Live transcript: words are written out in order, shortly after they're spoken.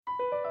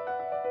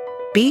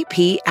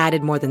BP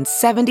added more than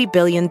 $70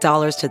 billion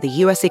to the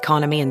U.S.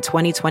 economy in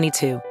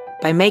 2022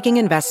 by making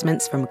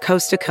investments from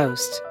coast to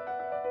coast.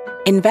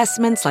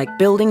 Investments like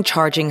building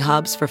charging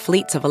hubs for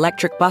fleets of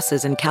electric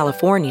buses in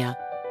California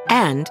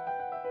and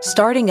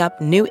starting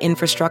up new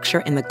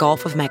infrastructure in the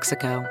Gulf of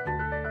Mexico.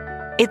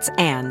 It's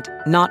and,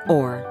 not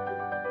or.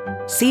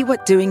 See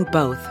what doing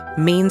both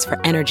means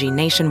for energy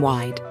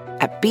nationwide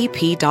at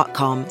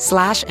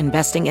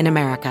bp.com/investing in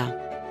America.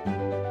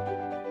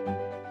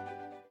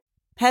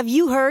 Have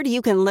you heard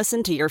you can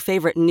listen to your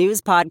favorite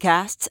news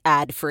podcasts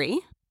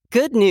ad-free?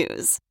 Good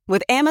news.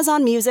 With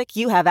Amazon Music,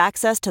 you have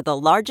access to the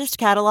largest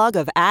catalog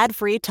of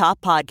ad-free top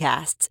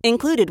podcasts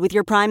included with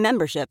your Prime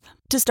membership.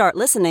 To start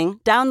listening,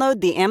 download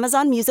the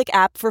Amazon Music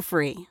app for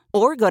free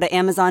or go to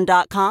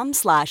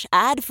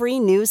amazon.com/ad-free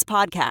news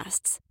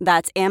podcasts.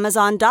 That's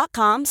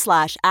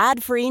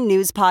amazon.com/ad-free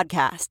news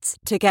podcasts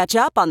to catch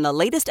up on the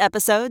latest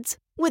episodes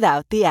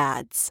without the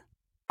ads.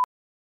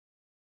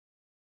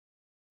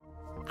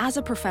 As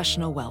a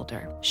professional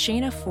welder,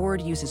 Shayna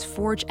Ford uses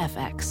Forge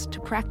FX to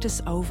practice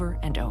over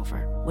and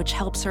over, which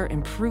helps her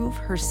improve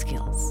her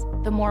skills.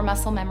 The more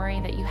muscle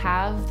memory that you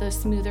have, the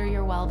smoother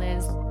your weld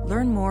is.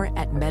 Learn more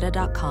at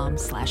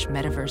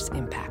meta.com/metaverse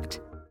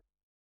impact.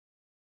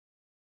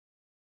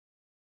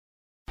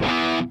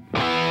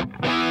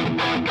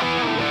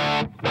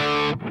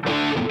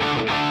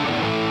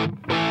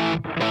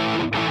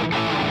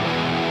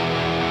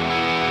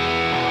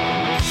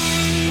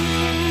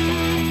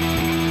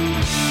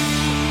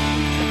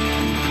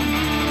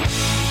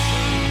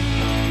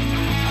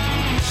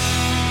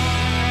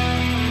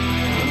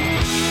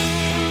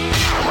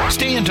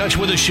 Stay in touch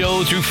with the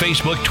show through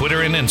Facebook,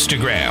 Twitter, and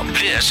Instagram.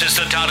 This is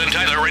the Todd and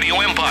Tyler Radio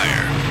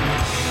Empire.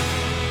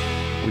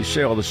 We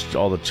say all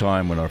the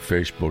time with our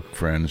Facebook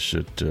friends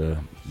that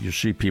you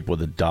see people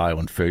that die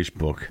on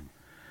Facebook,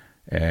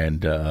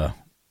 and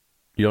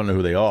you don't know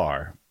who they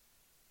are,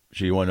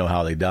 so you want to know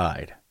how they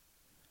died,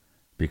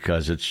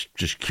 because it's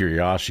just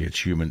curiosity.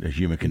 It's a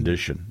human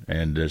condition,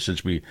 and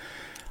since we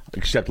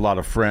accept a lot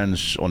of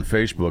friends on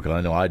Facebook, and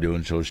I know I do,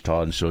 and so is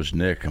Todd, and so is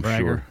Nick, I'm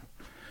sure,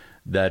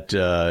 that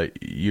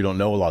you don't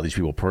know a lot of these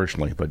people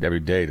personally, but every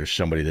day there's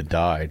somebody that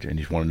died, and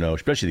you just want to know,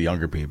 especially the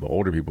younger people,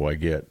 older people I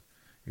get.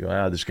 You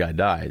go, this guy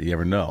died. You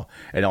never know.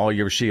 And all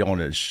you ever see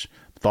on is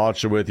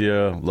thoughts are with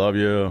you, love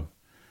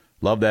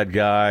that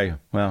guy.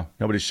 Well,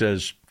 nobody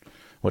says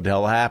what the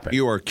hell happened.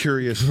 You are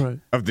curious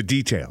of the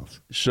details.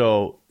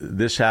 So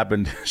this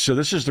happened. So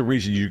this is the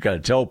reason you got to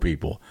tell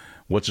people.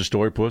 What's the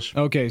story, Puss?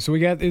 Okay, so we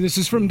got this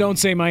is from Don't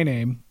Say My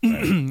Name.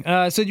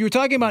 Said you were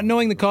talking about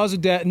knowing the cause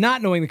of death,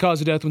 not knowing the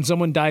cause of death when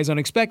someone dies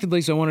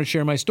unexpectedly. So I want to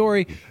share my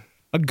story.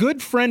 A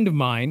good friend of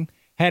mine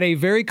had a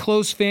very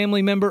close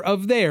family member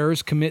of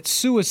theirs commit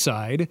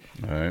suicide,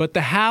 but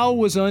the how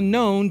was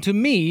unknown to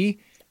me.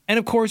 And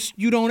of course,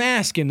 you don't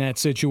ask in that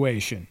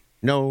situation.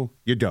 No,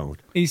 you don't.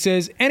 He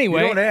says,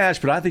 anyway. You don't ask,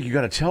 but I think you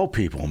got to tell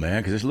people,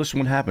 man, because listen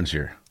what happens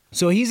here.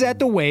 So he's at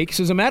the wake.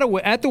 Says, I'm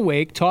at the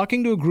wake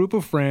talking to a group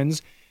of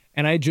friends,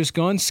 and I had just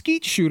gone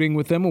skeet shooting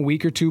with them a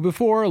week or two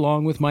before,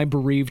 along with my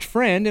bereaved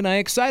friend, and I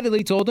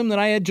excitedly told them that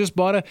I had just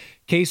bought a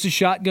case of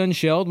shotgun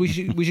shells. We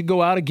should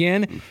go out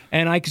again,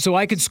 and I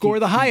could score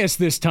the highest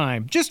this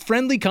time. Just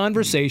friendly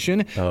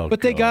conversation,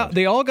 but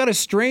they all got a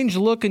strange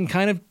look and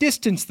kind of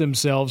distanced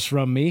themselves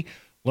from me.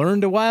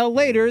 Learned a while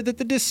later that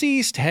the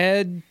deceased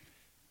had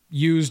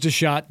used a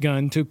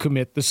shotgun to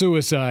commit the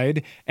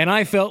suicide, and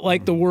I felt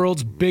like the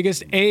world's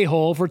biggest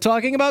a-hole for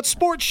talking about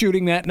sports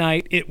shooting that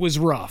night. It was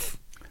rough.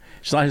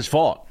 It's not his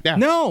fault. Yeah.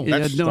 No.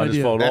 That's not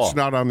his fault at all. That's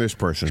not on this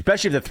person.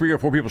 Especially if the 3 or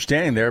 4 people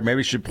standing there,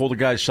 maybe you should pull the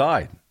guy's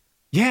side.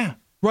 Yeah.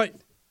 Right.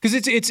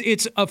 Because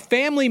it's a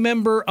family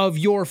member of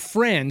your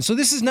friend. So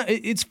this is not,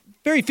 it's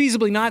very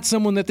feasibly not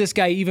someone that this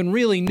guy even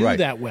really knew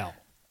that well.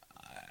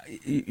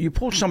 You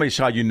pull somebody's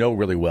side you know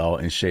really well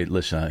and say,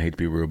 listen, I hate to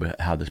be rude,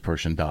 but how this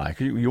person died.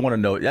 You want to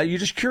know. You're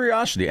just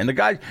curiosity. And the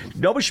guy,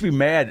 nobody should be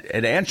mad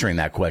at answering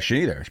that question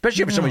either,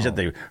 especially if somebody's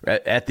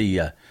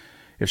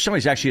if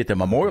somebody's actually at the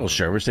memorial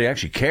service, they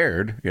actually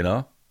cared, you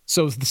know.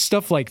 So the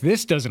stuff like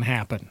this doesn't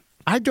happen.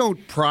 I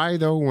don't pry,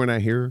 though, when I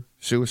hear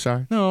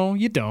suicide. No,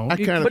 you don't. No.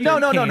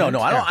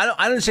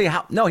 I didn't say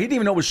how. No, he didn't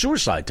even know it was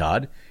suicide,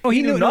 Todd. Oh,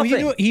 he knew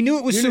nothing. He knew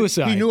it was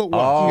suicide. He knew it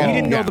was. He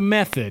didn't know the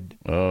method.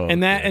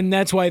 And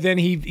that's why then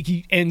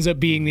he ends up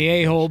being the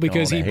a-hole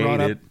because he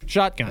brought up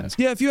shotguns.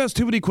 Yeah, if you ask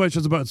too many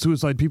questions about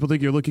suicide, people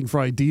think you're looking for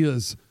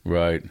ideas.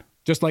 Right.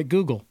 Just like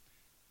Google.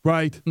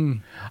 Right.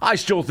 I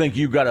still think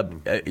you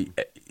got to.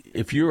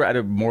 If you're at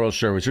a memorial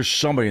service, there's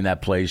somebody in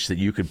that place that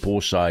you can pull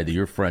aside, that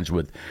you're friends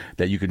with,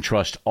 that you can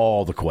trust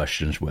all the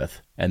questions with,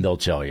 and they'll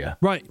tell you.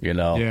 Right. You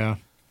know? Yeah.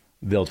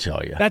 They'll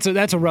tell you.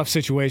 That's a rough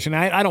situation.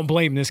 I don't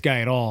blame this guy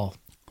at all.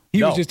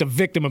 He was just a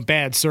victim of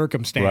bad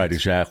circumstance. Right,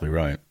 exactly.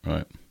 Right.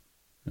 Yeah.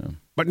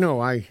 But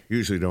no, I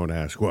usually don't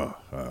ask,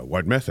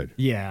 what method?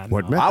 Yeah.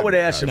 What method? I would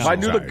ask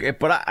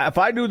if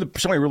I knew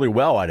somebody really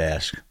well, I'd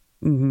ask.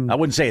 Mm-hmm. I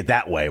wouldn't say it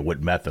that way,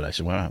 what method. I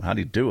said, well, how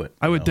do you do it?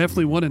 I would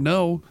definitely want to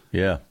know.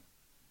 Yeah.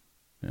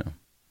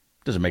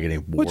 Doesn't make it any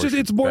worse.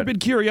 It's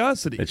morbid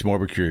curiosity. It's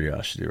morbid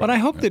curiosity. Right? But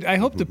I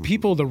hope the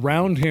people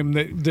around him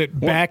that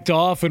backed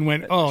off and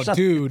went, "Oh,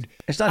 dude,"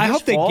 I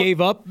hope they gave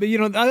up.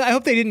 I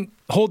hope they didn't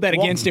hold that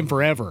against him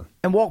forever.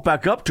 And walked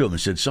back up to him and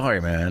said,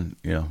 "Sorry, man.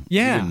 You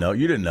didn't know.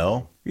 You didn't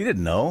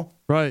know.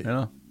 Right. You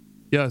know.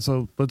 Yeah.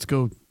 So let's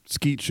go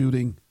skeet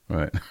shooting.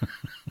 Right.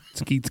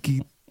 Skeet.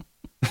 Skeet.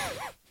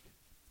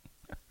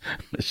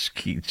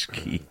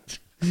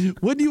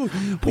 When you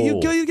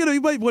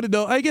might want to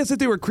know. I guess if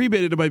they were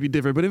cremated, it might be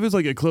different. But if it's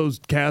like a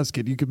closed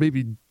casket, you could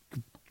maybe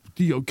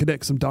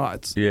connect some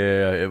dots.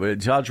 Yeah,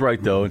 Todd's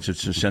right though. It's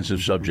a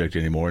sensitive subject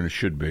anymore, and it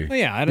should be. Well,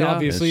 yeah,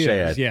 obviously it's it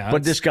sad. is. Yeah,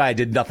 but this guy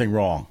did nothing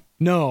wrong.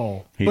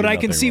 No, but I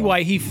can see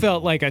why he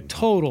felt like a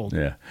total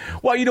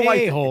Well, you know why?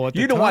 A-hole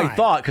Why he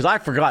thought? Because I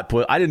forgot.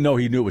 I didn't know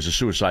he knew it was a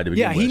suicide to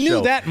begin with. Yeah, he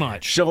knew that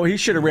much. So he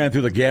should have ran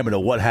through the gamut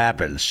of what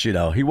happens.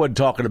 He wasn't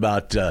talking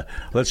about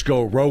let's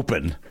go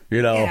roping.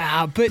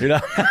 Yeah, but hey,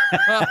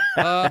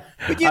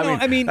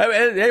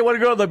 want to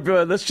go to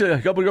the let's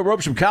go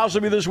rope some cows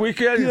with me this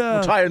weekend? Yeah.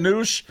 We'll tie a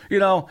noose.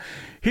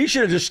 He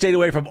should have just stayed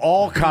away from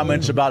all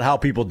comments about how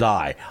people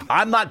die.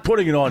 I'm not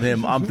putting it on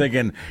him. I'm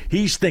thinking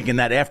he's thinking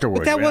that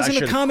afterwards. But that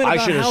wasn't a comment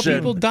about how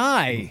people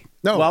die.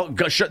 No. Well,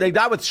 they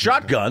die with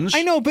shotguns.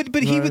 I know, but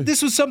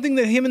this was something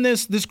that him and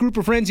this group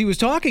of friends he was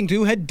talking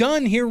to had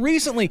done here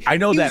recently. I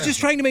know he that. He was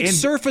just trying to make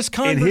surface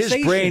conversation. In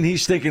his brain,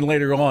 he's thinking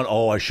later on,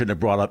 I shouldn't have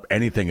brought up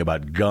anything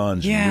about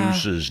guns,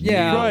 nooses,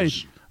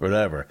 needles,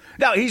 whatever.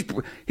 Now,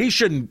 he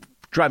shouldn't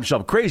drive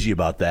himself crazy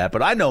about that,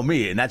 but I know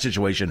me in that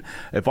situation.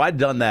 If I'd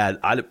done that,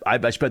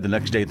 I spent the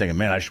next day thinking,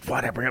 man,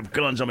 why'd I bring up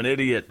guns? I'm an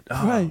idiot.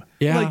 Oh. Right.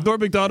 Yeah. Like Norm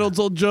Macdonald's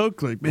old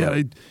joke. Like, man,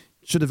 I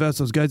should have asked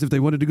those guys if they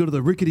wanted to go to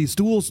the rickety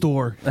stool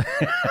store.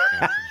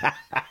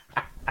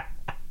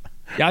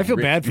 Yeah, I feel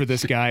bad for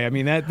this guy. I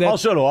mean,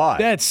 so do I.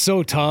 That's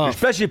so tough.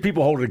 Especially if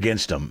people hold it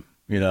against him.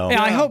 Yeah,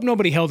 I hope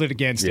nobody held it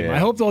against him. I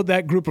hope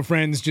that group of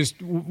friends just,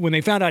 when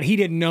they found out he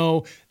didn't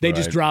know, they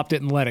just dropped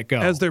it and let it go.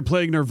 As they're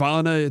playing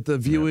Nirvana at the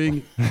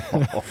viewing.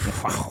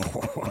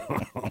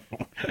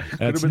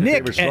 That's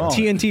Nick at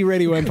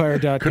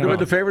TNTRadioEmpire.com. Could have been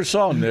the favorite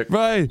song, Nick.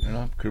 Right. Could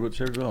have been the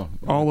favorite song.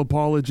 All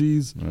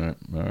apologies. All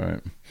right.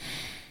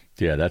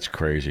 Yeah, that's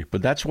crazy.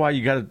 But that's why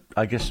you got to,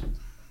 I guess.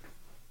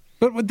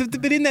 But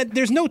in that,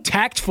 there's no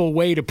tactful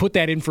way to put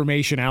that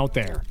information out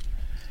there,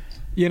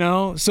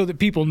 so that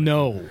people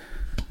know.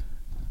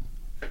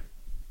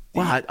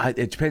 Well,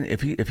 it depends.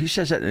 If he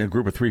says that in a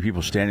group of three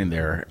people standing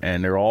there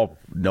and they all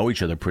know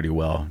each other pretty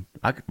well,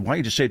 why don't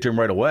you just say it to him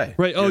right away?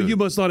 Right. Oh, you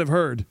must not have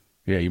heard.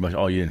 Yeah, you must.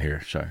 Oh, you didn't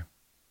hear. Sorry.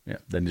 Yeah.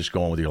 Then just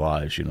go on with your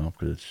lives, because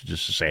it's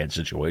just a sad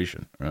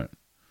situation, right?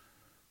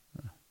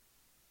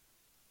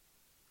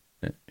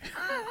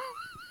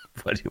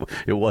 But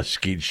it was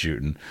skeet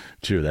shooting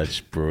too. That's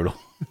brutal.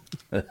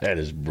 That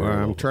is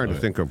brutal. I'm trying to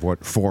think of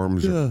what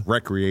forms of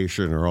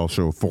recreation are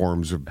also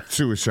forms of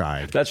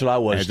suicide. That's what I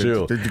was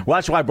too. Well,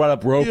 that's why I brought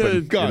up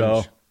roping.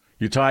 Guns.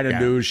 You tie a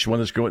noose.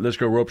 Let's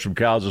go rope some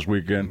cows this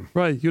weekend.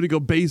 Right. You want to go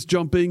base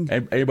jumping?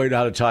 Anybody know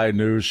how to tie a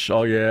noose?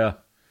 Oh yeah,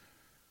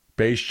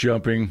 base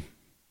jumping.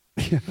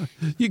 Yeah.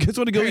 You guys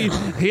want to go eat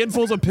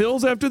handfuls of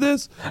pills after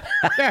this?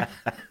 Yeah.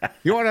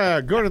 You want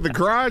to go to the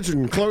garage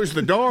and close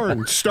the door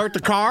and start the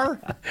car?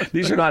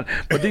 These are not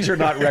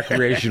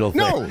recreational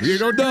things. No, you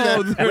don't do that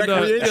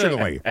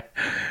recreationally.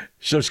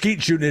 So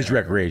skeet shooting is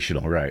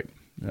recreational, right?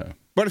 Yeah.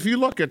 But if you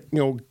look at,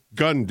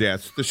 gun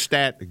deaths, the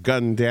stat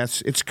gun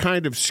deaths, it's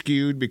kind of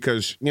skewed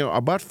because,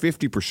 about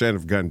 50%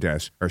 of gun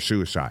deaths are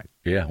suicide.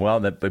 Yeah, well,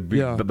 but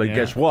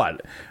guess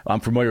what? I'm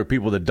familiar with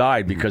people that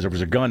died because there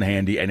was a gun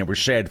handy and it was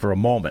sad for a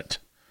moment.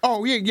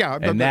 Oh, yeah.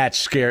 And that's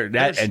scared,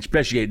 and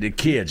especially the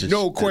kids.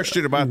 No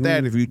question about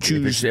that. If you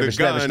choose the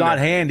gun. If it's not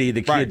handy,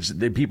 the kids,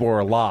 the people are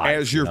alive.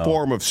 As your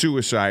form of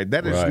suicide,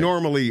 that is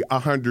normally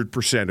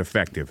 100%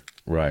 effective.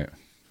 Right.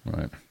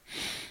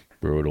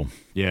 Brutal.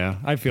 Yeah,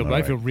 I feel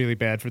really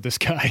bad for this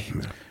guy.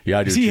 Yeah,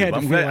 I do too.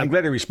 I'm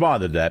glad he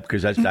responded to that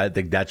because I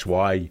think that's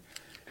why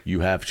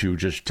you have to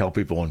just tell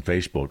people on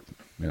Facebook,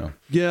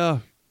 Yeah.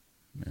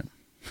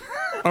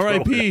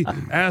 R.I.P.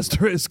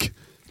 Asterisk.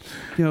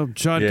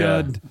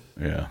 Shotgun.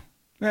 Yeah.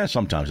 Yeah,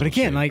 sometimes. But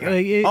again, by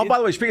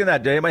the way, speaking of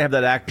that, they might have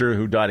that actor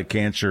who died of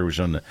cancer who was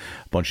on a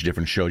bunch of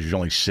different shows. He was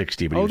only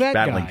 60, but he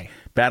was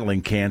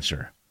battling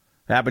cancer.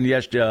 Happened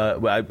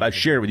yesterday. I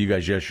shared it with you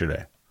guys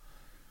yesterday.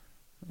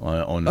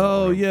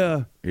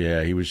 Yeah.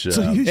 Yeah, he was.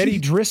 Eddie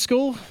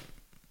Driscoll?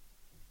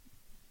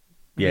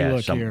 Yeah,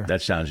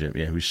 that sounds it.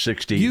 Yeah, he was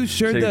 60. You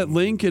shared that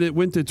link and it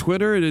went to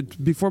Twitter,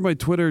 and before my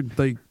Twitter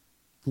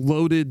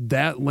loaded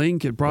that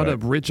link, it brought up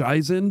Rich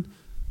Eisen.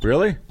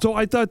 Really? So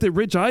I thought that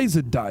Rich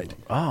Eisen died.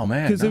 Oh,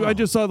 man. Because I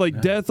just saw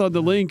death on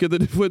the link, and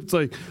then it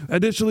was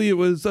initially it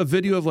was a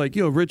video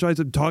of Rich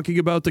Eisen talking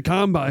about the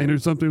combine or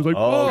something. It was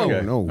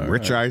okay. No,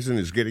 Rich Eisen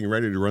is getting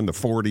ready to run the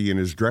 40 in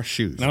his dress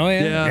shoes. Oh,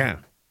 yeah.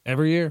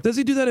 Every year. Does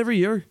he do that every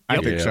year? I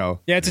think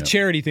so. Yeah, it's a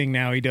charity thing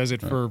now. He does it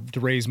to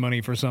raise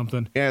money for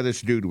something. Yeah,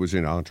 this dude was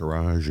in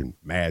Entourage and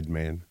Mad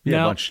Men.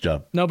 Yeah, a bunch of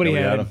stuff. Nobody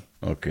had him.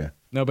 Okay.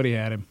 Nobody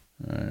had him.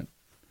 All right.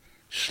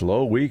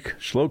 Slow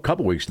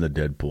couple weeks in the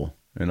Deadpool,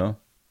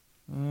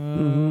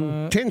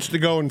 Tends to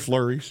go in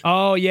flurries.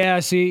 Oh, yeah,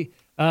 see,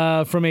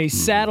 from a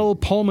saddle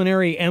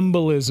pulmonary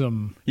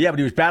embolism. Yeah, but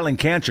he was battling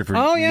cancer for it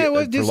was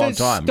for a just long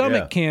time.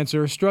 stomach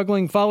cancer,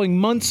 following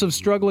months of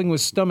struggling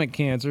with stomach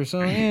cancer.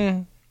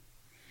 So,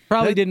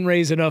 probably didn't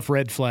raise enough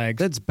red flags.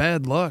 That's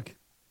bad luck.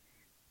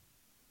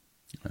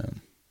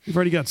 You've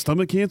already got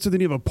stomach cancer,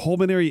 then you have a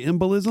pulmonary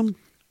embolism?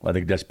 Well, I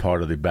think that's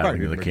part of the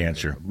battling of the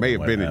cancer. May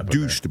have been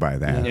induced by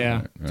that.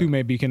 Yeah, two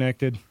may be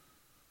connected.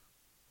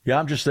 Yeah,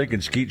 I'm just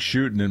thinking skeet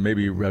shooting and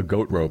maybe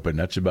goat roping.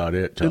 That's about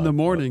it. In the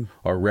morning.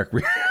 Our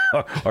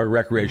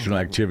recreational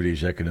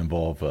activities that can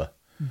involve...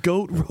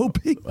 goat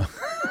roping?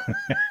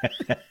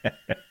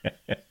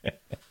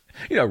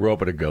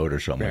 Roping a goat or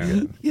something like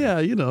that.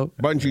 Yeah,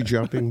 Bungee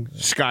jumping,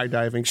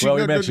 skydiving. See,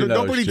 well,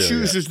 nobody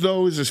chooses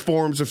those as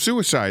forms of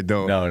suicide,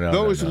 though. No.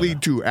 Those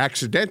lead to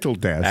accidental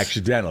deaths.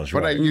 Accidentals,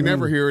 right. But you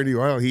never hear any,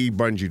 he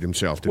bungeed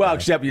himself to death.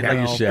 Except,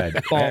 like you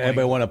said,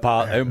 everybody want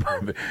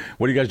to...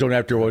 What do you guys doing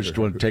afterwards? Just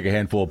want to take a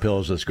handful of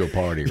pills, let's go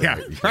party. Right? Yeah,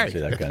 right.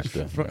 Say that kind of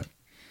stuff. Right.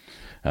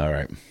 All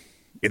right.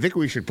 You think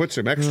we should put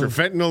some extra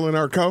fentanyl in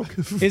our Coke?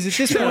 Is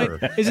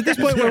it this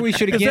point where we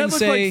should again Does that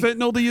say look like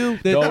fentanyl to you?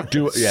 Don't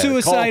do it. Yeah.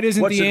 Suicide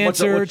isn't the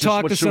answer.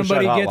 Talk to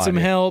somebody, get some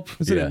help.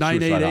 Is it at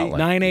 988?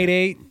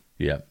 988?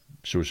 Yeah,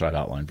 suicide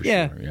hotline for sure.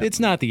 Yeah, it's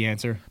not the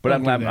answer. But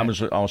I'm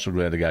also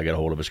glad the guy got a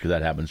hold of us because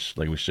that happens,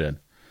 like we said.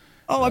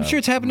 Oh, I'm sure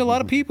it's happened to a lot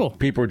of people.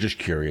 People are just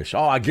curious. Oh,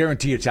 I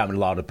guarantee it's happened to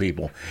a lot of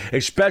people,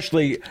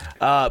 especially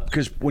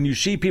because when you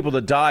see people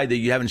that die that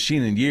you haven't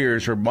seen in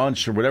years or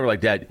months or whatever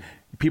like that,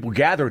 people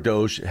gather at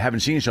those,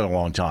 haven't seen each other in a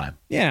long time.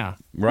 Yeah.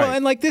 Right. Well,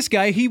 and like this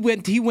guy, he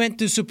went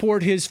to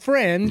support his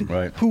friend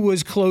who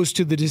was close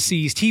to the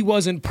deceased. He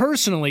wasn't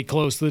personally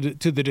close to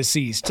the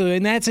deceased. So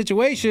in that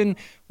situation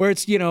where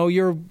it's,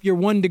 you're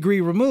 1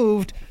 degree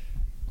removed,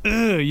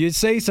 you'd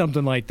say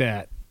something like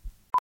that.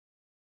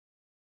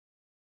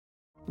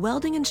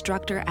 Welding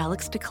instructor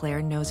Alex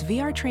DeClaire knows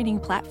VR training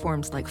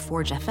platforms like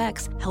Forge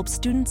FX help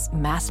students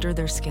master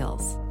their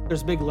skills.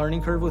 There's a big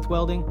learning curve with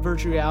welding.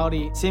 Virtual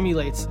reality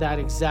simulates that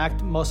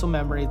exact muscle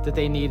memory that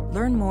they need.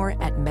 Learn more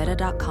at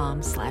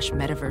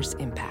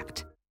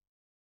meta.com/metaverseimpact.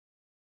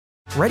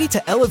 Ready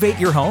to elevate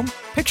your home?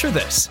 Picture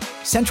this: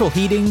 central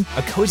heating,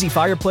 a cozy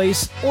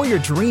fireplace, or your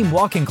dream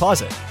walk-in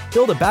closet.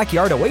 Build a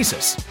backyard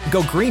oasis,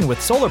 go green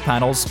with solar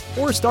panels,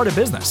 or start a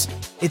business.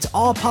 It's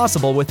all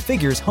possible with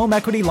Figure's home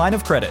equity line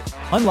of credit.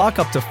 Unlock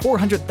up to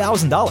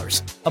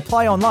 $400,000.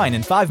 Apply online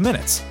in 5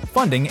 minutes.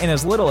 Funding in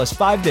as little as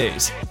 5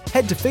 days.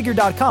 Head to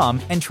Figure.com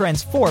and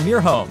transform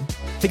your home.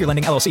 Figure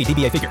Lending LLC,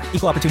 DBA Figure,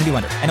 Equal Opportunity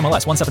Lender,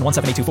 NMLS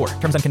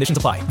 1717824. Terms and conditions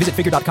apply. Visit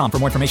Figure.com for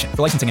more information.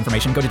 For licensing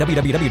information, go to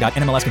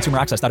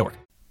www.nmlsconsumeraccess.org.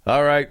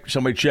 All right,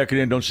 somebody checking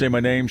in. Don't say my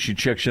name. She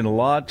checks in a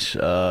lot.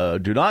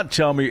 Do not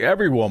tell me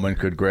every woman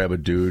could grab a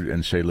dude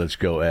and say, let's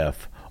go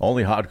F.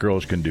 Only hot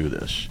girls can do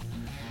this.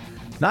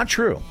 Not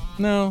true.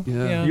 No.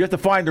 Yeah. You have to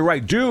find the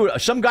right dude.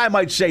 Some guy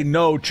might say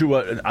no to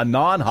a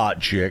non-hot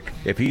chick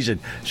if he's a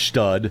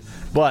stud,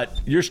 but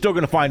you're still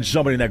going to find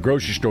somebody in that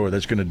grocery store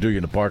that's going to do you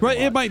in the parking lot.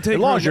 It might take as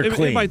long as you're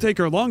clean. It might take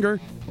her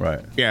longer. Right.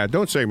 Yeah,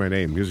 don't say my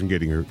name. Isn't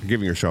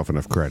giving yourself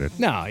enough credit.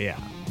 No, yeah.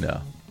 No.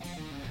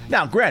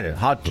 Now, granted,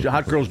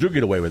 hot girls do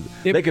get away with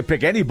it. They could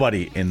pick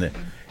anybody in the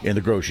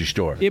grocery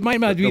store. It might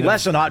not be the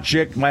less than hot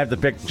chick might have to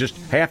pick just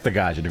half the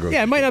guys in the grocery store.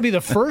 Yeah, it might not be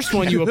the first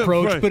one you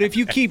approach, but if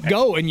you keep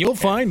going, you'll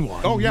find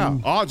one. Oh, yeah.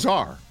 Odds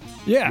are.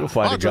 Yeah. You'll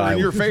find odds a guy are in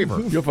your favor.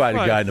 You'll find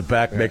a guy in the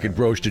back making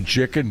roasted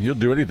chicken. He'll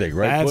do anything,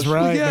 right? That's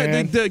right, yeah,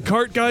 man. The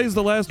cart guy is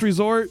the last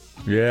resort.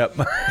 Yep.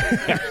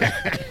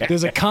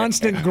 Does a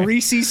constant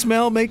greasy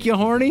smell make you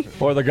horny?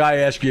 Or the guy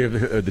asks you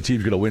if the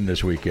team's going to win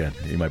this weekend.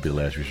 He might be the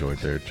last resort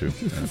there, too.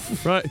 Yeah.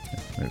 Right.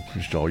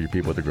 Just all your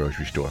people at the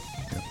grocery store.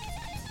 Yeah.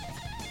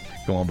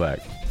 Go on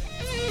back.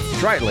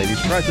 Try it, ladies.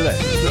 Try it today.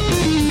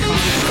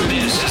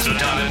 This is the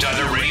Todd and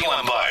Tyler Radio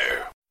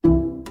Empire.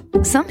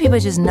 Some people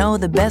just know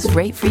the best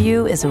rate for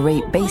you is a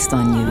rate based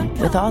on you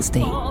with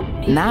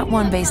Allstate. Not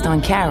one based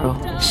on Carol.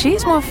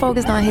 She's more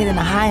focused on hitting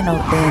a high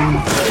note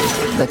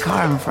than the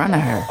car in front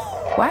of her.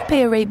 Why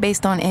pay a rate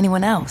based on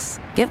anyone else?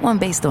 Get one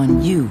based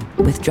on you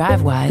with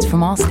DriveWise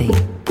from Allstate.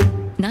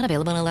 Not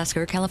available in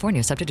Alaska or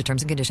California, subject to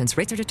terms and conditions.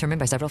 Rates are determined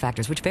by several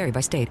factors, which vary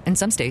by state. In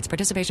some states,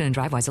 participation in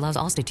DriveWise allows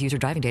Allstate to use your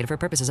driving data for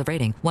purposes of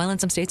rating. While in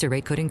some states, your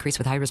rate could increase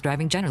with high-risk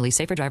driving. Generally,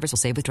 safer drivers will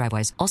save with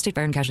DriveWise. Allstate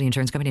Fire and Casualty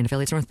Insurance Company and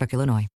affiliates, Northbrook, Illinois.